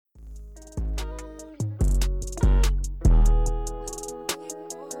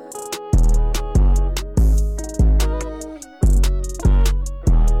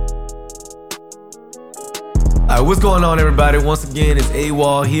right, what's going on, everybody? Once again, it's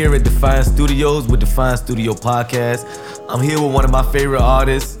AWOL here at Defiant Studios with Defiant Studio Podcast. I'm here with one of my favorite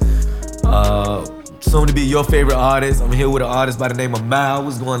artists, soon to be your favorite artist. I'm here with an artist by the name of MOW.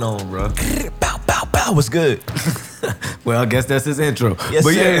 What's going on, bro? Bow, bow, bow. What's good? Well, I guess that's his intro. Yes,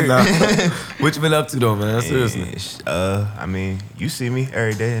 but sir. Yeah, nah. What you been up to though, man? Seriously. I mean, you see me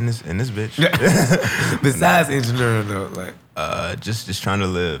every day in this bitch. Besides engineering though, like just trying to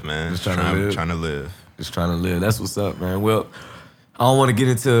live, man. Just trying to live. Trying to live. Just trying to live. That's what's up, man. Well, I don't want to get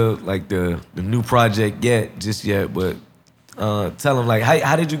into like the new project just yet, but tell them like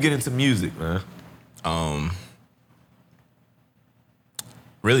how did you get into music, man?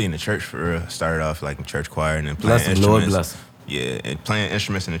 Really in the church for real. Started off like in church choir and then playing Bless him, instruments. Lord bless him. Yeah, and playing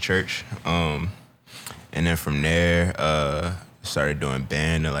instruments in the church. And then from there, started doing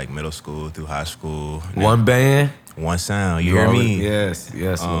band in like middle school through high school. One band, one sound. You hear me? Yes.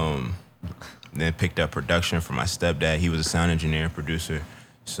 Then picked up production from my stepdad. He was a sound engineer and producer.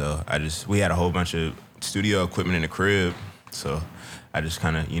 So we had a whole bunch of studio equipment in the crib. So I just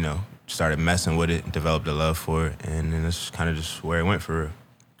kind of, started messing with it, developed a love for it, and then that's kind of just where it went for real.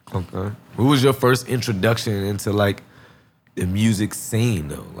 Okay. What was your first introduction into like the music scene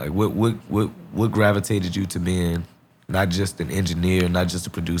though? Like what gravitated you to being not just an engineer, not just a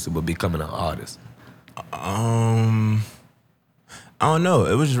producer, but becoming an artist? I don't know.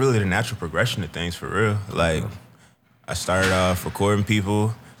 It was just really the natural progression of things for real. Like I started off recording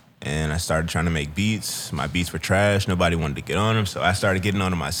people and I started trying to make beats. My beats were trash. Nobody wanted to get on them, so I started getting on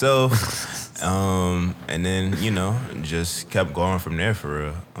them myself. And then, just kept going from there for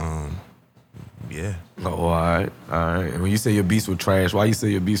real. Yeah. Oh, all right. And when you say your beats were trash, why you say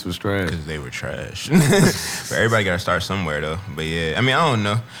your beats was trash? Because they were trash. But everybody got to start somewhere, though. But yeah, I mean, I don't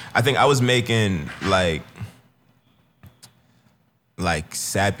know. I think I was making, like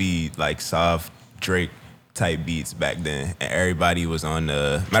sappy, like soft Drake type beats back then, and everybody was on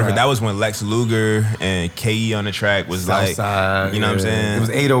the matter of fact, that was when Lex Luger and KE on the track was Southside, like, you know what I'm saying? It was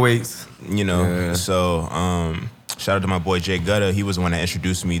 808s. Yeah. So shout out to my boy Jay Gutta. He was the one that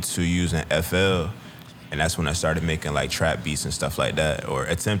introduced me to using FL, and that's when I started making like trap beats and stuff like that, or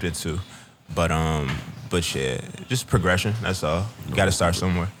attempted to. But yeah, just progression. That's all. You got to start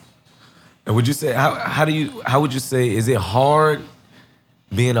somewhere. And would you say how would you say, is it hard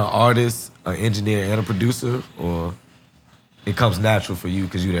being an artist, an engineer, and a producer, or it comes natural for you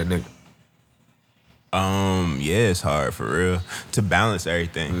because you that nigga? Yeah, it's hard for real to balance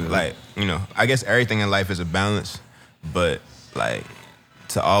everything. Like, I guess everything in life is a balance, but like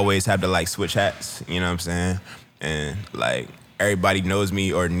to always have to like switch hats, you know what I'm saying? And like everybody knows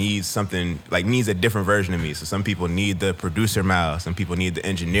me or needs something, like needs a different version of me. So some people need the producer mouth, some people need the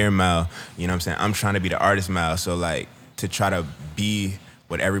engineer mouth, you know what I'm saying? I'm trying to be the artist mouth, so like to try to be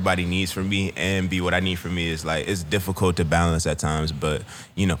what everybody needs from me and be what I need from me is like, it's difficult to balance at times, but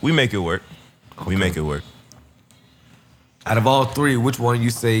we make it work. Okay. We make it work. Out of all three, which one you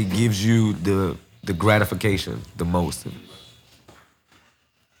say gives you the gratification the most?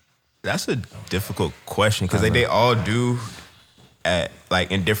 That's a difficult question because they all do at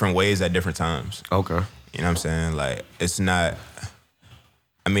like in different ways at different times. Okay. You know what I'm saying? Like it's not,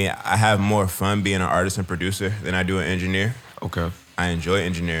 I mean, I have more fun being an artist and producer than I do an engineer. Okay. I enjoy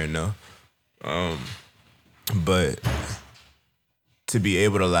engineering though. But to be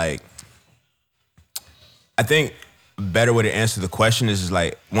able to like, I think a better way to answer the question is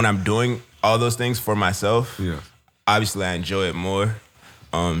like when I'm doing all those things for myself, obviously I enjoy it more.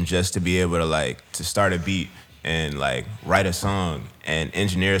 Just to be able to like to start a beat and like write a song and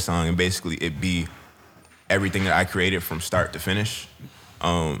engineer a song and basically it be everything that I created from start to finish.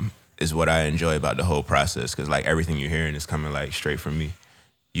 Is what I enjoy about the whole process, because like everything you're hearing is coming like straight from me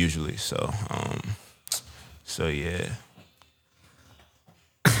usually. So yeah.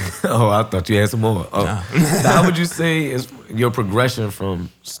 Oh, I thought you had some more. Oh. Nah. Now, how would you say is your progression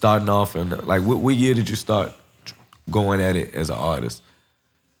from starting off and like what year did you start going at it as an artist?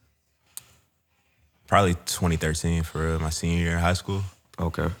 Probably 2013 for my senior year in high school.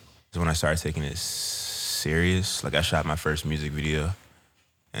 Okay. Is when I started taking it serious. Like I shot my first music video.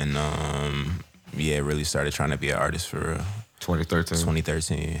 And really started trying to be an artist for real.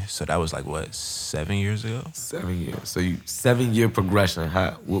 2013. So that was like what, 7 years ago? 7 years. So 7 year progression.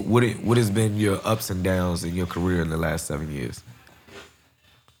 What has been your ups and downs in your career in the last 7 years?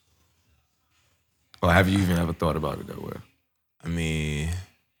 Or have you even ever thought about it that way? I mean,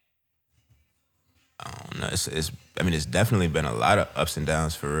 I don't know. It's definitely been a lot of ups and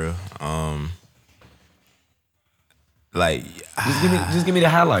downs for real. Like just give me the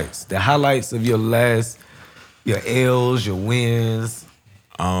highlights. The highlights of your L's, your wins.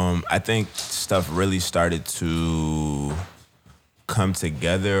 I think stuff really started to come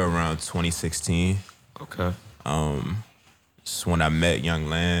together around 2016. Okay. It's when I met Young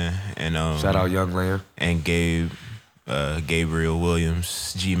Land and Shout out Young Land. and Gabriel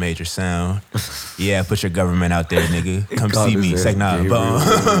Williams, G Major Sound. Yeah, put your government out there, nigga. Come see me. It's like, nah,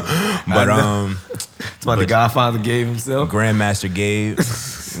 It's what the Godfather gave himself. Grandmaster Gabe. You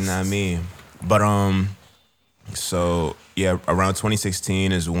know what I mean? But so yeah, around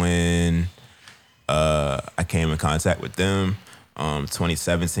 2016 is when I came in contact with them.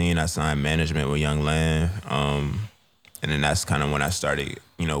 2017 I signed management with Young Land. And then that's kind of when I started,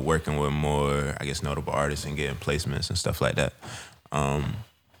 working with more, I guess, notable artists and getting placements and stuff like that.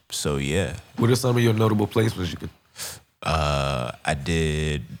 So yeah. What are some of your notable placements you could? I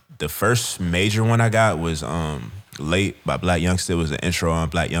did, the first major one I got was Late by Black Youngster. It was an intro on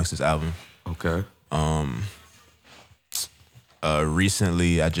Black Youngster's album. Okay.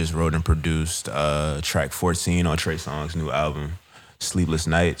 Recently I just wrote and produced track 14 on Trey Songz's new album, Sleepless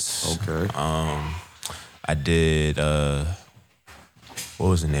Nights. Okay. I did, what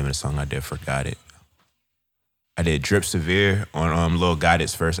was the name of the song I did? Forgot it. I did Drip Severe on Lil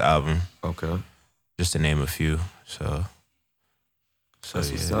Gott's first album. Okay. Just to name a few. So That's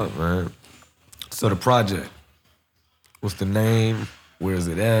yeah. what's up, man. So the project, what's the name? Where is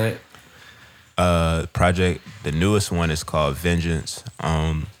it at? Project, the newest one is called Vengeance.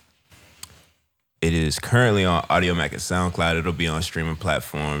 It is currently on Audio Mac and SoundCloud. It'll be on streaming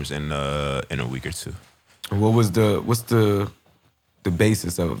platforms in a week or two. What's the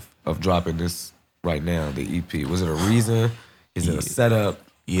basis of dropping this right now, the EP? Was it a reason? Is it a setup?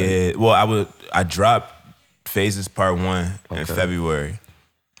 Yeah, well, I dropped Phases Part 1 in February.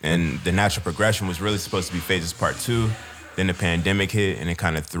 And the natural progression was really supposed to be Phases Part 2. Then the pandemic hit and it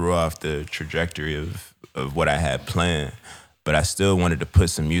kind of threw off the trajectory of what I had planned. But I still wanted to put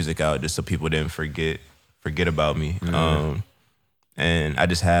some music out just so people didn't forget about me. Mm-hmm. And I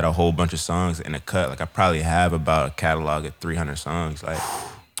just had a whole bunch of songs in a cut. Like I probably have about a catalog of 300 songs.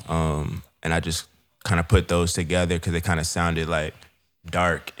 And I just kind of put those together because they kind of sounded like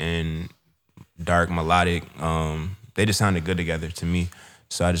dark melodic. They just sounded good together to me.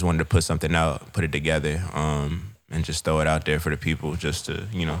 So I just wanted to put something out, put it together, and just throw it out there for the people, just to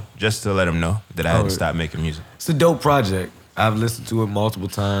let them know that I hadn't stopped making music. It's a dope project. I've listened to it multiple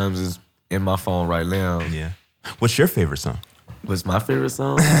times. It's in my phone right now. Yeah. What's your favorite song? What's my favorite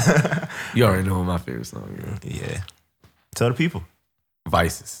song? You already know what my favorite song is. Yeah. Tell the people.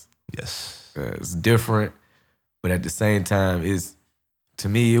 Vices. Yes. It's different, but at the same time, to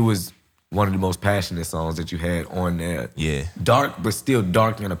me, it was one of the most passionate songs that you had on there. Yeah. Dark, but still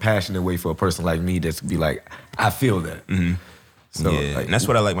dark in a passionate way for a person like me that's be like, I feel that. Mm-hmm. So, yeah, and that's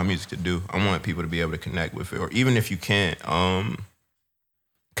what I like my music to do. I want people to be able to connect with it, or even if you can't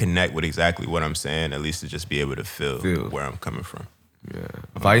connect with exactly what I'm saying, at least to just be able to feel where I'm coming from. Yeah,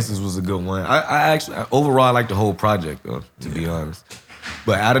 Vices was a good one. I actually, overall, I like the whole project, though, to be honest.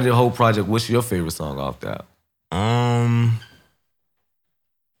 But out of the whole project, what's your favorite song off that?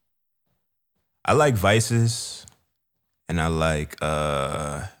 I like Vices, and I like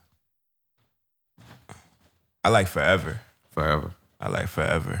Forever. Forever. I like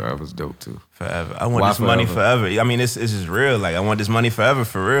Forever. Forever's dope too. Forever. I want this money forever. I mean, it's just real. Like, I want this money forever,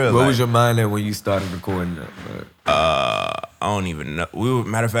 for real. What was your mind at when you started recording that? I don't even know.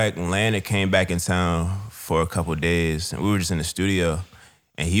 Matter of fact, Landon came back in town for a couple of days, and we were just in the studio,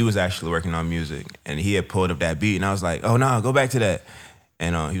 and he was actually working on music, and he had pulled up that beat, and I was like, oh, no, go back to that.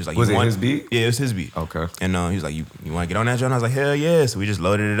 And he was like, was it his beat? Yeah, it was his beat. Okay. And he was like, you want to get on that joint? I was like, hell yeah. So we just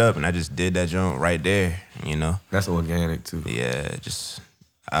loaded it up, and I just did that joint right there, That's organic, too. Yeah,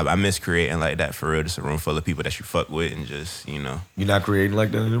 I miss creating like that, for real. Just a room full of people that you fuck with and just, You're not creating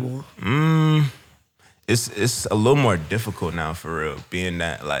like that anymore? It's a little more difficult now, for real, being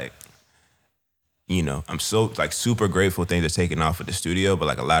that, like, I'm so, like, super grateful things are taking off at the studio, but,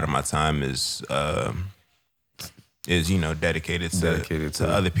 like, a lot of my time is dedicated to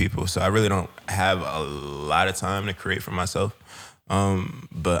other people. So I really don't have a lot of time to create for myself.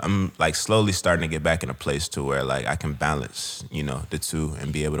 But I'm like slowly starting to get back in a place to where like I can balance, the two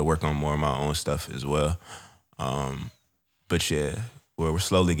and be able to work on more of my own stuff as well. But yeah, we're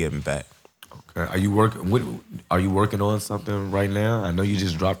slowly getting back. Okay. Are you working on something right now? I know you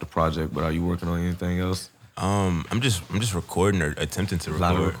just dropped a project, but are you working on anything else? I'm just recording or attempting to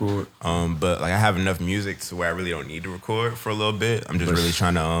record. But like I have enough music to where I really don't need to record for a little bit. I'm just really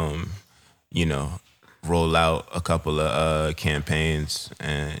trying to roll out a couple of campaigns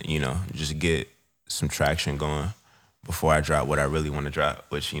and just get some traction going before I drop what I really want to drop,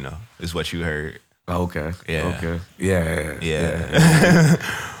 which is what you heard. Okay. Yeah. Okay. Yeah. Yeah.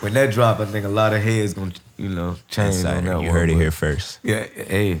 When that drop, I think a lot of heads gonna, change on Insider, that you one. heard it but- here first. Yeah.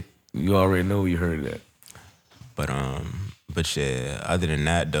 Hey, you already know you heard that. But yeah, other than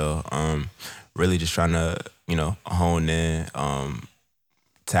that though, really just trying to, hone in,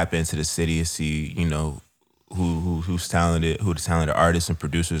 tap into the city and see, who's talented, who the talented artists and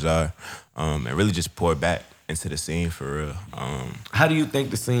producers are, and really just pour back into the scene for real. How do you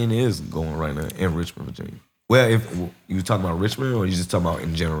think the scene is going right now in Richmond, Virginia? Well, if you talking about Richmond or you just talking about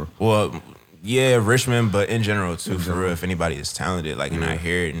in general? Well, yeah, Richmond, but in general too, for real. If anybody is talented, like, and I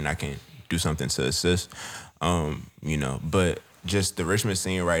hear it and I can do something to assist, but just the Richmond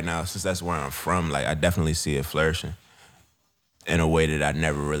scene right now, since that's where I'm from, like, I definitely see it flourishing in a way that I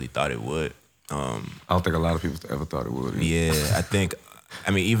never really thought it would. I don't think a lot of people ever thought it would. Yeah,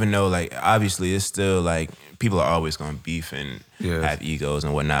 even though, like, obviously it's still, like, people are always going to beef and have egos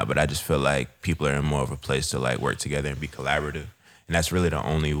and whatnot, but I just feel like people are in more of a place to, like, work together and be collaborative. And that's really the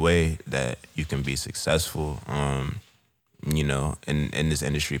only way that you can be successful, in this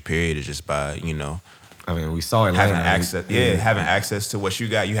industry, period, is just by, I mean, we saw it having access. Having access to what you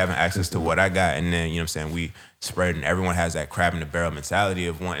got, you having access to what I got, and then, we spread, and everyone has that crab in the barrel mentality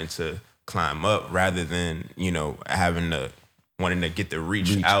of wanting to climb up rather than, wanting to get the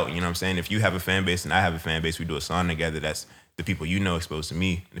reach out. If you have a fan base and I have a fan base, we do a song together. That's the people exposed to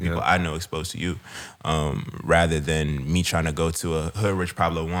me, the people I know exposed to you, rather than me trying to go to a Hood Rich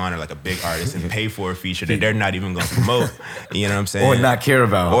Pablo Juan or like a big artist and pay for a feature that they're not even going to promote. You know what I'm saying? Or not care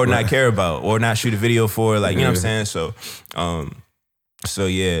about. Or not shoot a video for, like, you know what I'm saying? So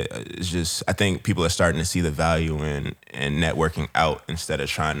yeah, it's just, I think people are starting to see the value in networking out instead of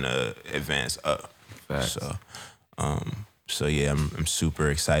trying to advance up. Facts. So yeah, I'm super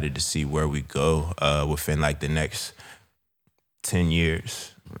excited to see where we go within like the next 10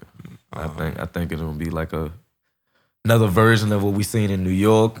 years. I think it'll be like another version of what we seen in New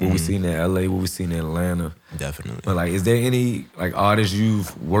York, what we seen in LA, what we seen in Atlanta. Definitely. But like, is there any like artists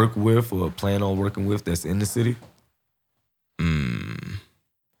you've worked with or plan on working with that's in the city? I mean,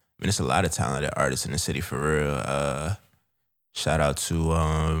 there's a lot of talented artists in the city for real. Shout out to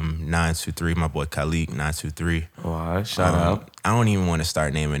 923, my boy Khalik, 923. All right, shout out. I don't even want to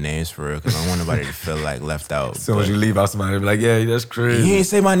start naming names for real because I don't want nobody to feel like left out. As soon as you leave out, somebody be like, yeah, that's crazy. You ain't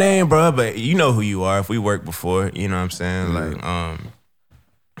say my name, bro, but you know who you are if we worked before, you know what I'm saying? Like,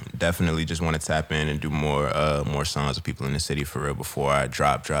 definitely just want to tap in and do more songs with people in the city for real before I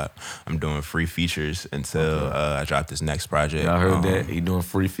drop. I'm doing free features until I drop this next project. Yeah, I heard that. He doing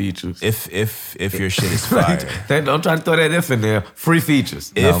free features. If your shit is fire. Don't try to throw that if in there. Free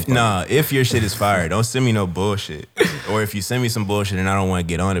features. If your shit is fire, don't send me no bullshit. Or if you send me some bullshit and I don't want to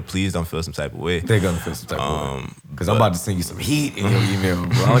get on it, please don't feel some type of way. They're gonna feel some type of way. Because I'm about to send you some heat in your email,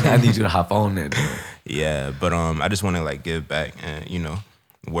 bro. I need you to hop on that, bro. Yeah, but I just want to like give back and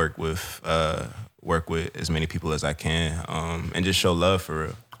work with as many people as I can, and just show love for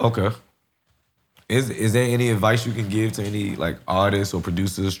real. Okay. Is there any advice you can give to any like artists or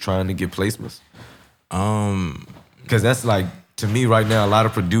producers trying to get placements? Because that's like, to me right now, a lot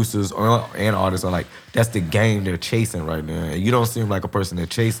of producers and artists are like, that's the game they're chasing right now. And you don't seem like a person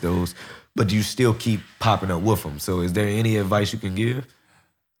that chase those, but you still keep popping up with them. So is there any advice you can give?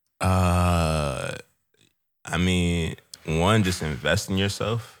 I mean, one, just invest in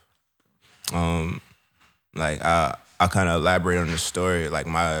yourself. Like I kind of elaborate on the story, like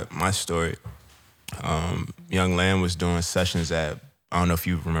my story. Young Lamb was doing sessions at, I don't know if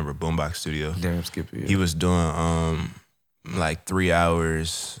you remember Boombox Studio. Damn, Skippy. Yeah. He was doing like 3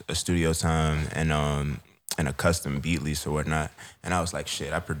 hours of studio time and a custom beat lease or whatnot. And I was like,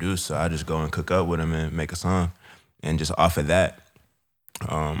 shit, I produce, so I just go and cook up with him and make a song. And just off of that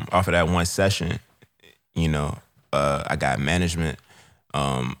one session, I got management.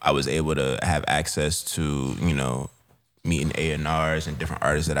 I was able to have access to, meeting A&Rs and different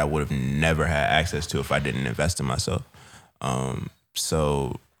artists that I would have never had access to if I didn't invest in myself.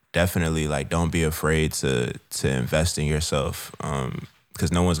 So definitely, like, don't be afraid to invest in yourself,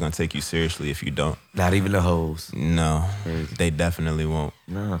 because no one's gonna take you seriously if you don't. Not even the hoes. No, they definitely won't.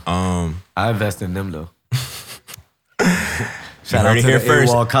 No. I invest in them though. Shout out to the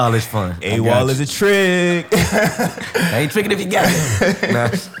AWOL College Fund. AWOL is a trick. I ain't tricking if you got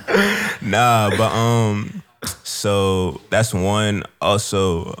it. Nah, but so that's one.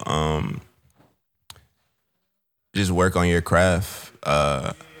 Also, just work on your craft.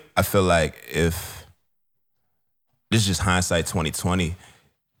 I feel like if this is just hindsight 2020,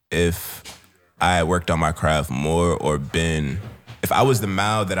 if I had worked on my craft more or if I was the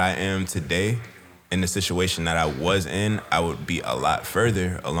MOW that I am today, in the situation that I was in, I would be a lot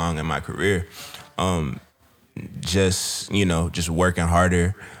further along in my career. just, just working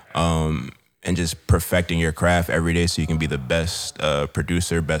harder, and just perfecting your craft every day so you can be the best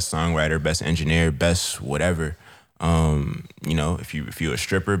producer, best songwriter, best engineer, best whatever. If you're a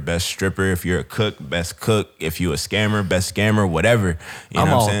stripper, best stripper. If you're a cook, best cook. If you're a scammer, best scammer, whatever. I'm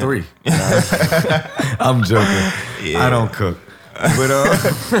all three. I'm joking. Yeah. I don't cook. But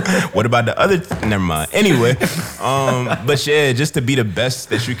what about the other? Never mind. Anyway, but yeah, just to be the best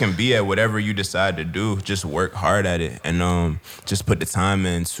that you can be at whatever you decide to do, just work hard at it, and just put the time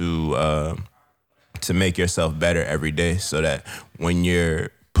in to make yourself better every day, so that when you're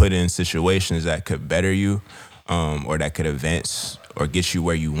put in situations that could better you, or that could advance or get you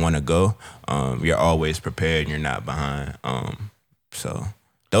where you want to go, you're always prepared and you're not behind. So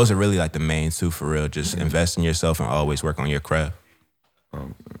those are really like the main two for real. Just invest in yourself and always work on your craft.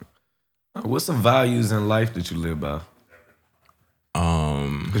 What's some values in life that you live by?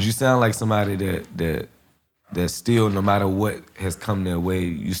 Because you sound like somebody that still, no matter what has come their way,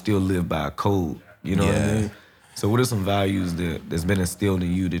 you still live by a code. You know what I mean? So what are some values that's been instilled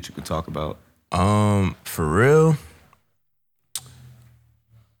in you that you could talk about? For real,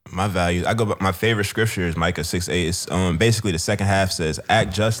 my values. My favorite scripture is Micah 6:8. It's basically the second half says,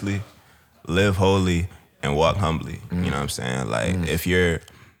 "Act justly, live holy, and walk humbly." You know what I'm saying? Like if you're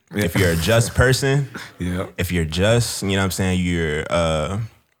a just person, if you're just, you know what I'm saying, you're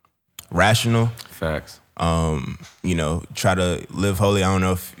rational. Facts. Try to live holy. I don't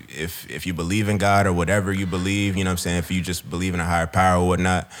know if you believe in God or whatever you believe, you know what I'm saying, if you just believe in a higher power or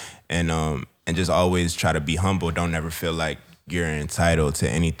whatnot, and just always try to be humble. Don't ever feel like you're entitled to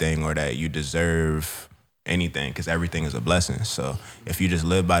anything or that you deserve anything, because everything is a blessing. So if you just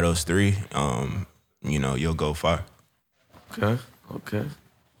live by those three, you'll go far. Okay.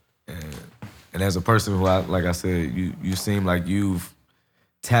 And as a person who, like I said, you seem like you've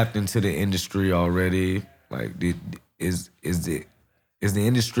tapped into the industry already. Like, is the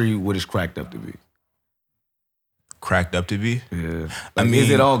industry what it's cracked up to be? Cracked up to be? Yeah. Like,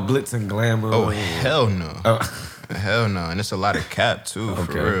 is it all glitz and glamour? Oh, hell no. Hell no. And it's a lot of cap too,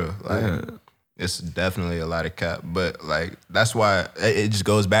 for real. Like, it's definitely a lot of cap. But like, that's why it just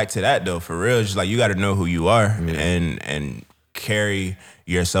goes back to that though, for real. Just like, you got to know who you are and carry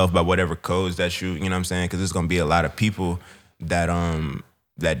yourself by whatever codes that you know what I'm saying? Because there's going to be a lot of people that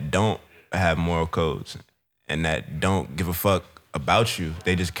don't have moral codes and that don't give a fuck about you.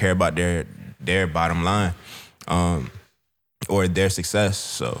 They just care about their bottom line, or their success.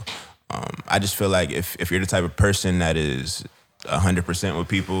 So I just feel like if you're the type of person that is 100% with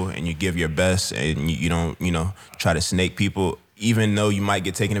people and you give your best and you don't, try to snake people, even though you might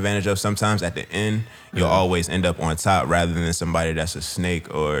get taken advantage of sometimes, at the end, you'll always end up on top rather than somebody that's a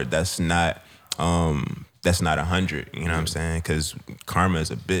snake or that's not 100, you know what I'm saying? Because karma is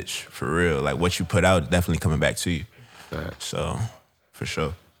a bitch, for real. Like, what you put out is definitely coming back to you. Right. So, for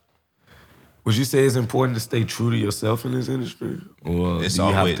sure. Would you say it's important to stay true to yourself in this industry? Or it's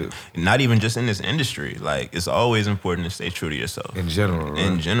always, not even just in this industry, like, it's always important to stay true to yourself. In general, right?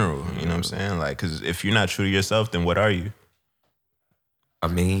 In general, you know what I'm saying? Like, because if you're not true to yourself, then what are you? I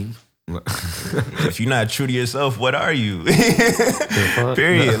mean... if you're not true to yourself, what are you?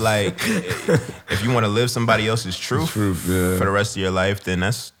 Period. Like, if you want to live somebody else's truth for the rest of your life, then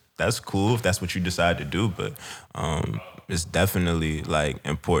that's cool if that's what you decide to do. But it's definitely like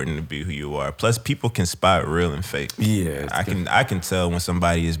important to be who you are. Plus, people can spot real and fake. Yeah, I can tell when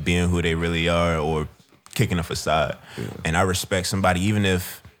somebody is being who they really are or kicking a facade. Yeah. And I respect somebody, even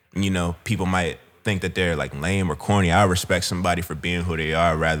if people might think that they're like lame or corny. I respect somebody for being who they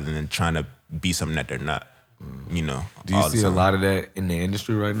are rather than trying to be something that they're not. Do you see a lot of that in the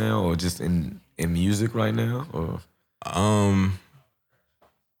industry right now, or just in music right now? Or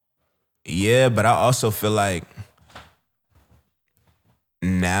yeah, but I also feel like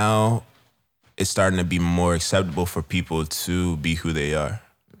now it's starting to be more acceptable for people to be who they are.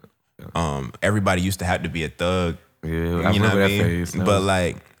 Everybody used to have to be a thug. Yeah, I remember that phase. But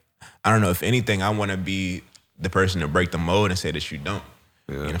like, I don't know, if anything, I want to be the person to break the mold and say that you don't.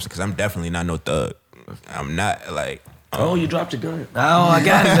 Yeah. You know what I'm saying? Because I'm definitely not no thug. I'm not like... oh, you dropped your gun. Oh, I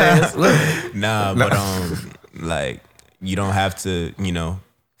got it. Nah, but like, you don't have to,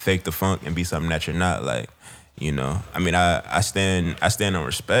 fake the funk and be something that you're not. Like, I mean, I stand on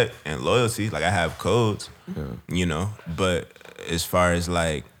respect and loyalty. Like, I have codes, but as far as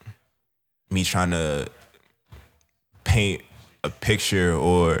like me trying to paint a picture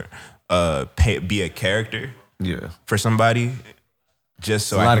or be a character for somebody just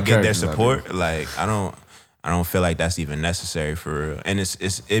so I can get their support, like, I don't feel like that's even necessary, for real. And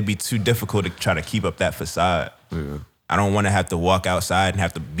it'd be too difficult to try to keep up that facade. Yeah. I don't want to have to walk outside and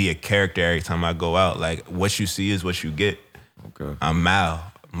have to be a character every time I go out. Like, what you see is what you get. Okay. I'm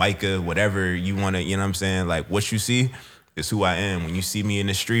Mal, Micah, whatever you want to, you know what I'm saying? Like, what you see is who I am. When you see me in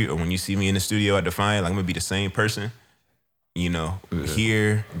the street or when you see me in the studio at Defiant, like, I'm going to be the same person, you know,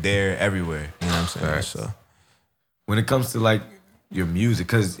 here, there, everywhere. You know what I'm saying? Right. So, when it comes to, like, your music,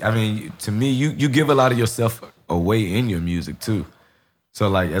 because, I mean, to me, you give a lot of yourself away in your music, too. So,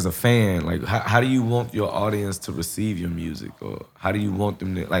 like, as a fan, like, how do you want your audience to receive your music? Or how do you want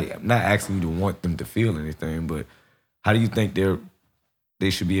them to, like, I'm not asking you to want them to feel anything, but how do you think they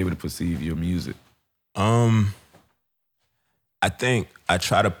should be able to perceive your music? I think I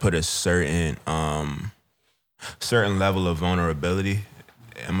try to put a certain level of vulnerability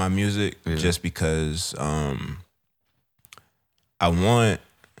in my music just because I want,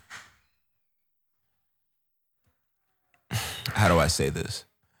 how do I say this?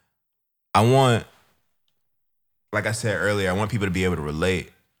 I want, like I said earlier, I want people to be able to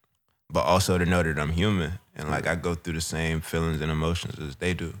relate, but also to know that I'm human. And like I go through the same feelings and emotions as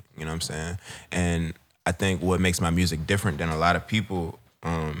they do, you know what I'm saying? And I think what makes my music different than a lot of people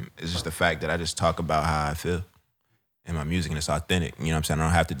is just the fact that I just talk about how I feel in my music and it's authentic, you know what I'm saying? I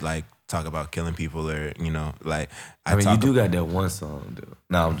don't have to like talk about killing people or, you know, like I mean, you do got that one song, though.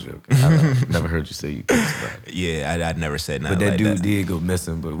 No, I'm joking. I never heard you say you cussed about it. Yeah, I'd never said nothing but that like dude that. did go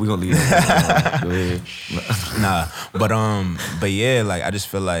missing, but we're gonna leave that alone. Go ahead. Nah, but yeah, like I just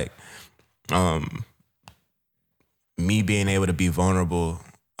feel like me being able to be vulnerable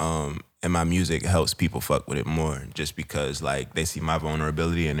in my music helps people fuck with it more just because like they see my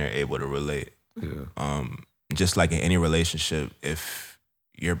vulnerability and they're able to relate. Yeah. Just like in any relationship, if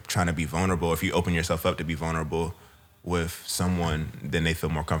you're trying to be vulnerable, if you open yourself up to be vulnerable with someone, then they feel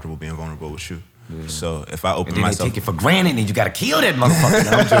more comfortable being vulnerable with you. Yeah. So if I open and then myself, they take it for granted, and you gotta kill that motherfucker.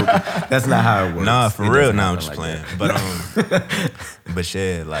 No, I'm joking. That's not how it works. Nah, for real. Nah, I'm just like playing. That. But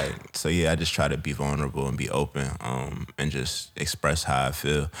yeah, like so. Yeah, I just try to be vulnerable and be open, and just express how I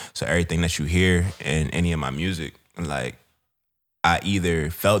feel. So everything that you hear in any of my music, like I either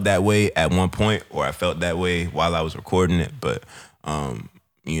felt that way at one point or I felt that way while I was recording it. But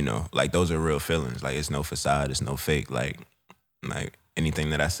you know, like those are real feelings. Like it's no facade, it's no fake. Like anything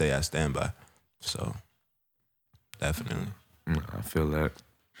that I say, I stand by. So definitely. I feel that.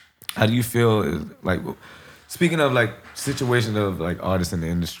 How do you feel, like, speaking of like situation of like artists in the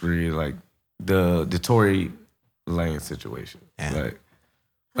industry, like the Tory Lanez situation. Yeah. Like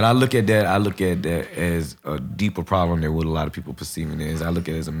when I look at that as a deeper problem than what a lot of people perceiving it is. I look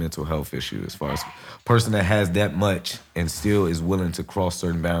at it as a mental health issue as far as a person that has that much and still is willing to cross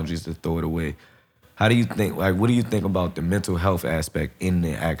certain boundaries to throw it away. How do you think, like, what do you think about the mental health aspect in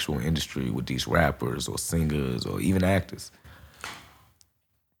the actual industry with these rappers or singers or even actors?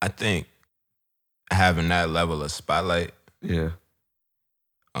 I think having that level of spotlight, Yeah.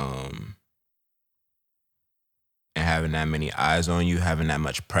 and having that many eyes on you, having that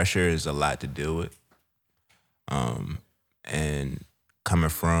much pressure is a lot to deal with. And coming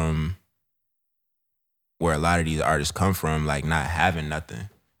from where a lot of these artists come from, like not having nothing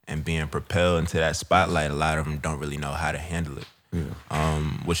and being propelled into that spotlight, a lot of them don't really know how to handle it. Yeah.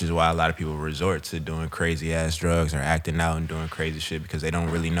 Which is why a lot of people resort to doing crazy ass drugs or acting out and doing crazy shit because they don't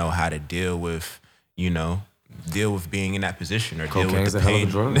really know how to deal with, being in that position or deal with the pain. Cocaine's a hell of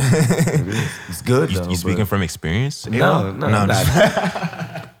a drug. It's good though. You speaking from experience? No, I'm not.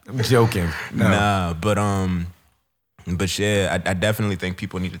 I'm joking. No. Nah, but yeah, I definitely think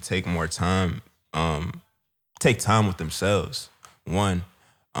people need to take more time, take time with themselves. One,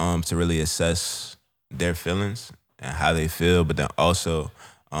 to really assess their feelings and how they feel, but then also,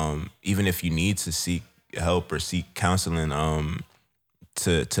 even if you need to seek help or seek counseling,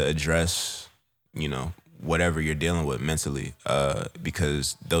 to address, whatever you're dealing with mentally,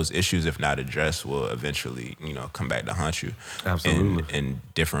 because those issues, if not addressed, will eventually, come back to haunt you. Absolutely. In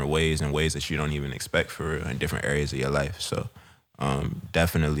different ways, in ways that you don't even expect for real, in different areas of your life. So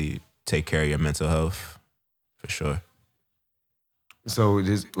definitely take care of your mental health, for sure. So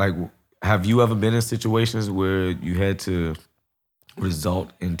just like, have you ever been in situations where you had to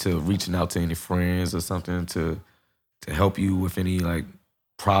result into reaching out to any friends or something to help you with any like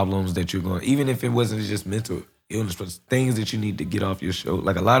problems that you're going, even if it wasn't just mental illness, but things that you need to get off your show?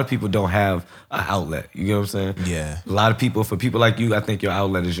 Like a lot of people don't have an outlet. You get what I'm saying? Yeah. A lot of people, for people like you, I think your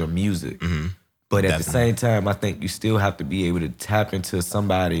outlet is your music. Mm-hmm. But at the same time, I think you still have to be able to tap into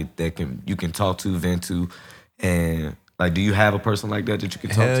somebody that you can talk to, vent to, and like, do you have a person like that you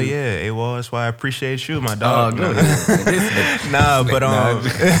can talk to? Hell yeah, AWOL. That's why I appreciate you, my dog. Go ahead. Nah,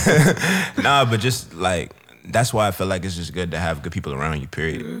 but just like, that's why I feel like it's just good to have good people around you,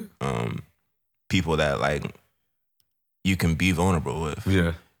 period. People that like you can be vulnerable with.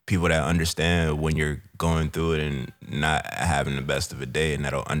 Yeah. People that understand when you're going through it and not having the best of a day, and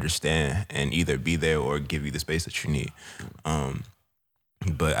that'll understand and either be there or give you the space that you need.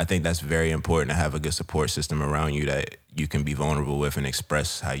 But I think that's very important to have a good support system around you that you can be vulnerable with and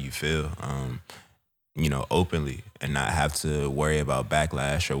express how you feel, openly, and not have to worry about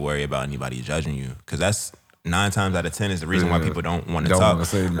backlash or worry about anybody judging you. Because that's 9 times out of 10 is the reason why people don't want to talk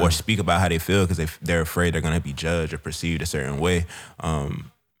or speak about how they feel, because they're afraid they're going to be judged or perceived a certain way.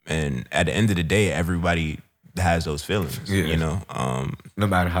 And at the end of the day, everybody has those feelings, no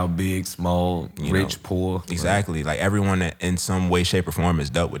matter how big, small, rich, poor. Exactly. Like everyone that in some way, shape, or form has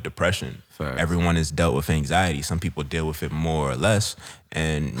dealt with depression. Facts. Everyone has dealt with anxiety. Some people deal with it more or less.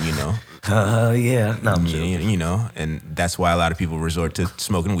 And, yeah. No, I'm joking. And that's why a lot of people resort to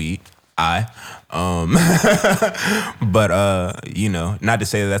smoking weed. But not to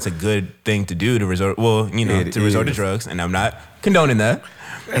say that that's a good thing to do, to resort, resort to drugs. And I'm not condoning that.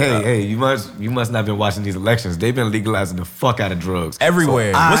 Hey, you must not been watching these elections. They've been legalizing the fuck out of drugs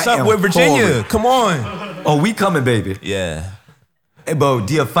everywhere. So what's up with Virginia? Come on. Oh, we coming, baby. Yeah. Hey, but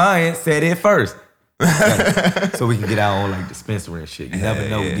Defiant said it first. So we can get our own dispensary and shit. You never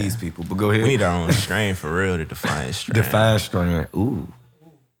know with these people. But go ahead. We need our own strain for real, the Defiant strain. Defiant strain. Ooh.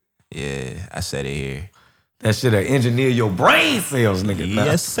 Yeah, I said it here. That shit'll engineer your brain cells, nigga.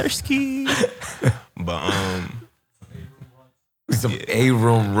 Yes, sir, ski. But some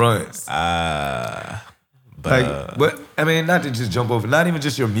A-room runs. But I mean, not to just jump over, not even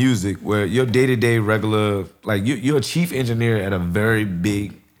just your music, where your day-to-day regular, you're a chief engineer at a very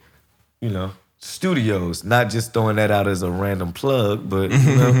big, studios. Not just throwing that out as a random plug, but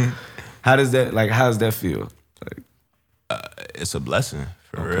how does that feel? It's a blessing,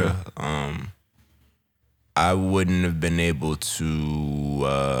 for real. I wouldn't have been able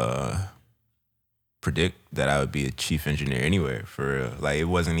to predict that I would be a chief engineer anywhere, for real. It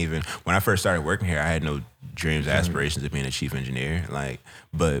wasn't even, when I first started working here, I had no dreams, aspirations of being a chief engineer.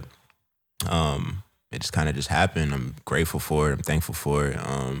 But it just kind of just happened. I'm grateful for it. I'm thankful for it.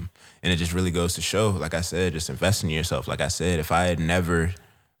 And it just really goes to show, like I said, just invest in yourself. Like I said, if I had never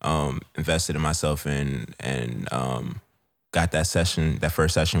invested in myself and got that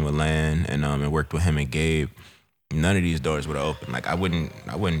first session with Lan and worked with him and Gabe, none of these doors would have opened. I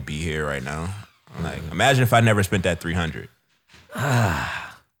wouldn't be here right now. Imagine if I never spent that 300.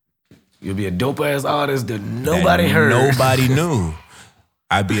 You'll be a dope ass artist that nobody heard. Nobody knew.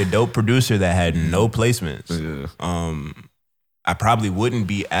 I'd be a dope producer that had no placements. Yeah. I probably wouldn't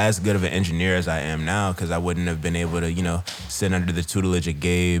be as good of an engineer as I am now, because I wouldn't have been able to, sit under the tutelage of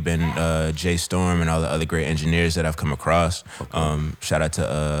Gabe and Jay Storm and all the other great engineers that I've come across. Okay. Shout out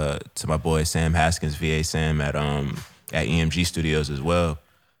to my boy Sam Haskins, VA Sam at EMG Studios as well.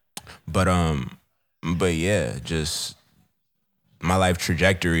 But yeah, just my life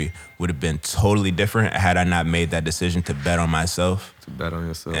trajectory would have been totally different had I not made that decision to bet on myself. To bet on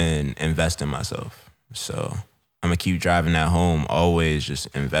yourself. And invest in myself. So I'm gonna keep driving that home. Always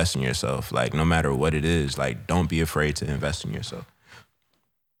just invest in yourself. No matter what it is, don't be afraid to invest in yourself.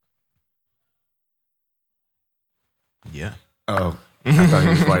 Yeah. Oh, I thought he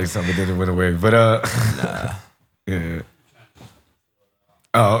was writing something that didn't went away. But nah. Yeah.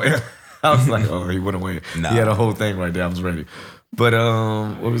 Oh, yeah. I was like, oh, he went away. Nah. He had a whole thing right there. I was ready. But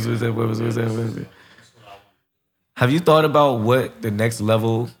what was that? Have you thought about what the next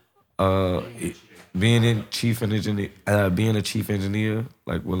level, being a chief engineer,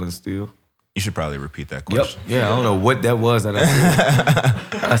 will instill? You should probably repeat that question. Yep. Yeah, I don't know what that was that I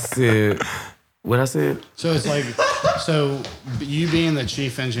said. I said, what I said? So it's so you being the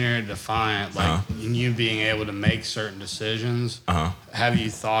chief engineer at Defiant, and you being able to make certain decisions, have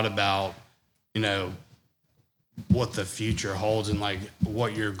you thought about, what the future holds and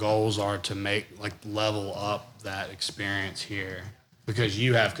what your goals are to make level up that experience here? Because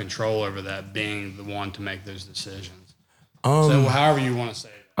you have control over that, being the one to make those decisions. So however you want to say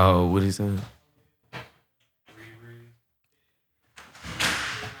it. Oh, what did he say?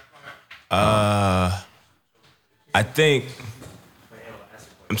 I think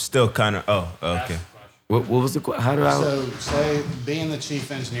I'm still kind of. Oh, okay. What was the question? How do I? So say being the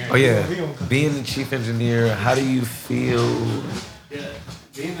chief engineer. Oh yeah, being the chief engineer. How do you feel? Yeah,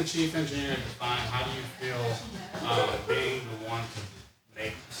 being the chief engineer at Defiant. How do you feel being the one to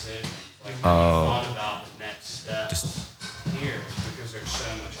make decisions? Have you thought about the next steps here, because there's so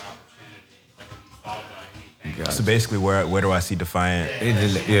much opportunity? Have you thought about anything? So basically, where do I see Defiant? Yeah. Being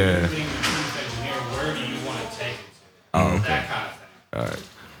the chief engineer, where do you want to take it to? Oh, okay. That kind of thing. All right.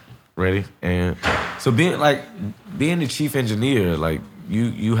 Ready? And so being the chief engineer,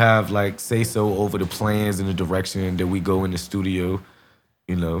 you have like say so over the plans and the direction that we go in the studio,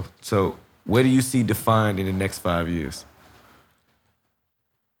 you know. So where do you see defined in the next 5 years?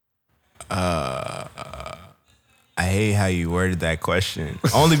 I hate how you worded that question.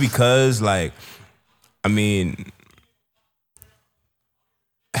 Only because, like, I mean,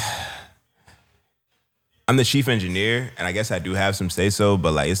 I'm the chief engineer, and I guess I do have some say so,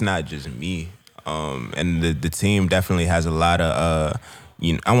 but like, it's not just me. And the team definitely has a lot of,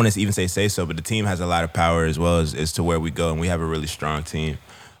 I want to even say so, but the team has a lot of power as well as to where we go, and we have a really strong team.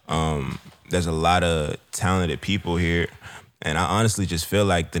 There's a lot of talented people here. And I honestly just feel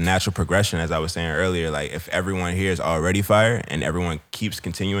like the natural progression, as I was saying earlier, like if everyone here is already fire and everyone keeps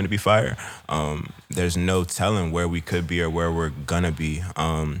continuing to be fire, there's no telling where we could be or where we're gonna be.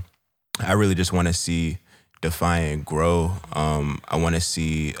 I really just want to see Defiant grow. I want to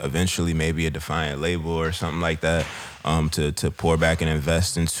see eventually maybe a Defiant label or something like that, to pour back and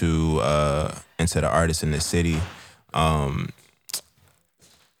invest into the artists in the city.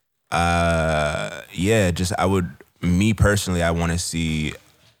 Me personally, I want to see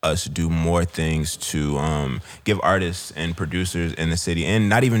us do more things to give artists and producers in the city, and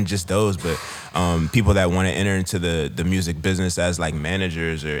not even just those, but people that want to enter into the music business as like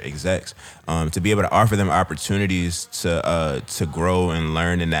managers or execs, to be able to offer them opportunities to grow and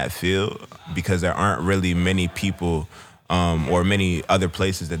learn in that field, because there aren't really many people or many other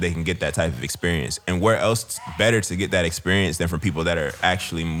places that they can get that type of experience. And where else better to get that experience than from people that are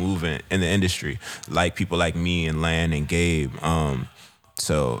actually moving in the industry, like people like me and Lan and Gabe.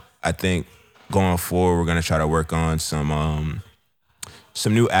 So I think going forward, we're gonna try to work on some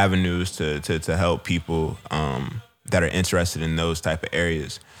new avenues to help people that are interested in those type of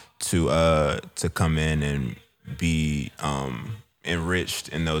areas to come in and be enriched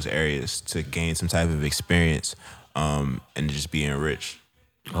in those areas, to gain some type of experience. And just be enriched.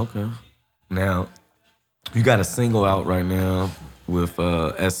 Okay. Now, you got a single out right now with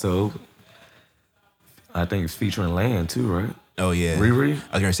SO. I think it's featuring Land too, right? Oh yeah. Riri?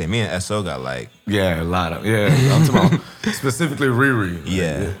 I was gonna say, me and SO got like, Yeah, a lot of I'm talking about specifically Riri. Like,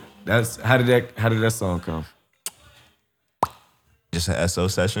 Yeah. That's how did that song come? just an SO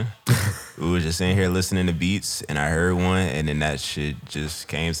session. We were just sitting here listening to beats, and I heard one, and then that shit just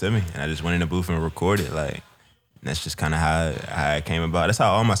came to me, and I just went in the booth and recorded. Like, that's just kind of how it came about. That's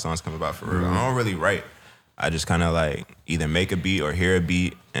how all my songs come about, for real. I don't really write. I just kind of like either make a beat or hear a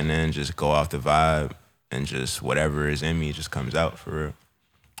beat, and then just go off the vibe, and just whatever is in me just comes out, for real.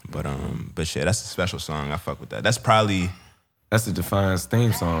 But shit, that's a special song. I fuck with that. That's probably That's the Defiance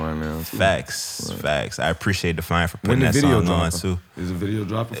theme song right now. Too. facts. Right. Facts. I appreciate Defiant for When putting the that video song on dropping? too. Is the video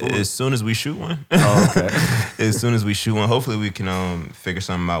dropping for As it? soon as we shoot one. Oh, okay. As soon as we shoot one. Hopefully we can figure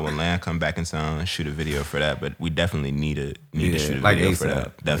something out when Land come back in town and shoot a video for that. But we definitely need to shoot a like video ASAP. for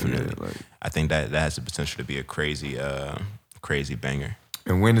that. Definitely. Yeah, like- I think that has the potential to be a crazy banger.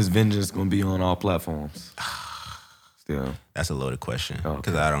 And when is Vengeance gonna be on all platforms? Still. That's a loaded question,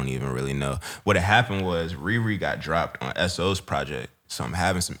 because Okay. I don't even really know. What had happened was Riri got dropped on SO's project, so I'm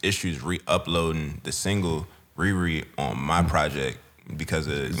having some issues re-uploading the single Riri on my project because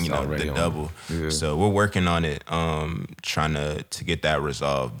of It's the already on. double. Yeah. So we're working on it, trying to get that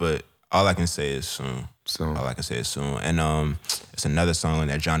resolved. But all I can say is soon. Soon. All I can say is soon. And it's another song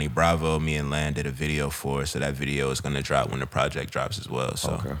that Johnny Bravo, me and Land did a video for. So that video is gonna drop when the project drops as well.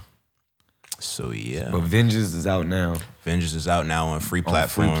 So Okay. so yeah. But Vengeance is out now. Vengeance is out now on free On free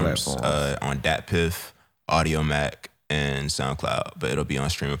platforms, platforms. on DatPiff, Audio Mac, and SoundCloud. But it'll be on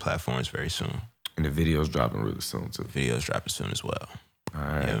streaming platforms very soon. And the video's dropping really soon too. Videos dropping soon as well. All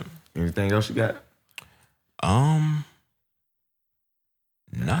right. Yeah. Anything else you got?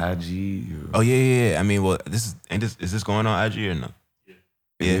 No. IG? Or... Oh yeah. I mean, well, is this going on IG or no? It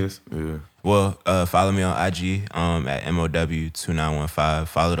yeah. is? Yeah. Well, follow me on IG at MOW2915.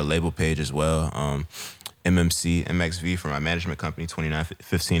 Follow the label page as well. MXV for my management company,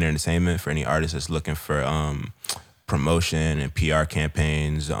 2915 Entertainment, for any artist that's looking for promotion and PR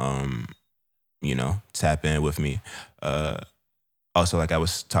campaigns. Tap in with me. Also, like I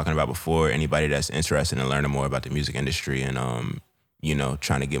was talking about before, anybody that's interested in learning more about the music industry and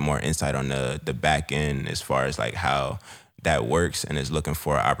trying to get more insight on the back end as far as like how that works and is looking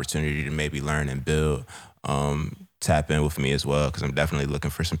for an opportunity to maybe learn and build, tap in with me as well, because I'm definitely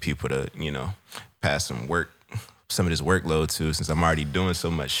looking for some people to, pass some of this workload to, since I'm already doing so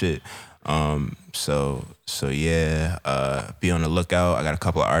much shit. So yeah, be on the lookout. I got a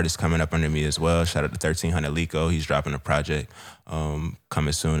couple of artists coming up under me as well. Shout out to 1300 Lico. He's dropping a project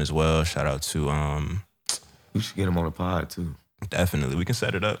coming soon as well. Shout out to We should get him on the pod too. definitely. We can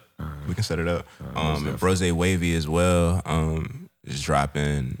set it up. We can set it up. most And Brose Wavy as well. is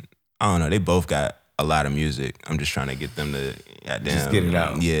dropping. I don't know. They both got a lot of music. I'm just trying to get them to goddamn Just get it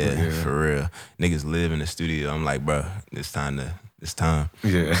out. Yeah, for real. Niggas live in the studio. I'm like, bro, it's time.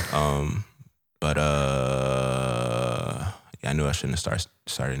 Yeah. But yeah, I knew I shouldn't have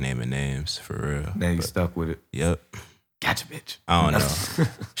started naming names for real. Now you stuck with it. Yep. Gotcha, bitch. I don't know.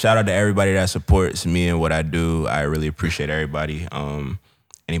 Shout out to everybody that supports me and what I do. I really appreciate everybody.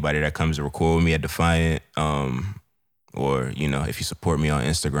 Anybody that comes to record with me at Defiant, or, you know, if you support me on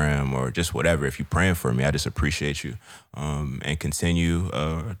Instagram or just whatever, if you're praying for me, I just appreciate you. And continue.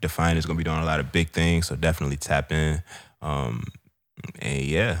 Defiant is going to be doing a lot of big things, so definitely tap in. And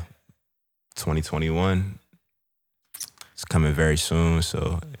yeah, 2021 is coming very soon,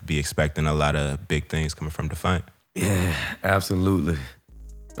 so be expecting a lot of big things coming from Defiant. Yeah, absolutely.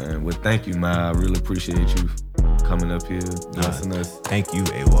 Man, well, thank you, Ma. I really appreciate you coming up here, blessing us. Thank you,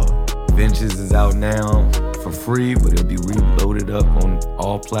 AWOL. Vengeance is out now for free, but it'll be reloaded up on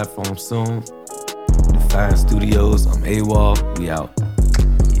all platforms soon. Defiant Studios, I'm AWOL. We out.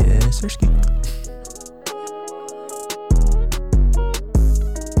 Yeah, Sirski.